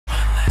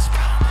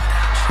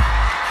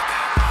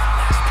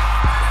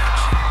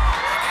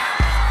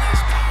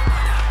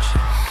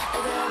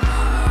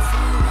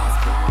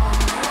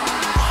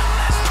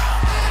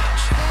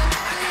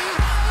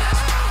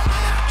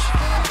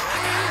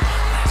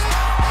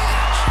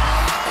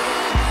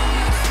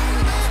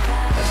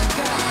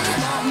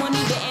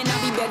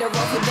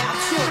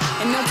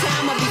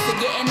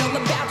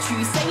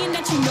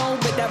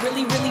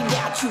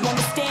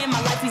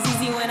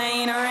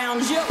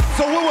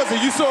So what was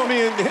it? You saw me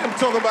and him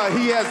talking about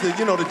he has the,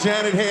 the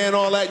Janet hair and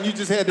all that, and you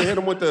just had to hit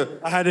him with the...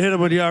 I had to hit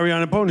him with the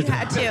Ariana ponytail. You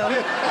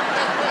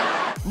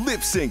had to.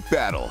 Lip Sync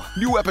Battle.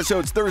 New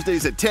episodes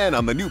Thursdays at 10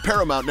 on the new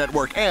Paramount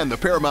Network and the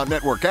Paramount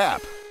Network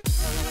app.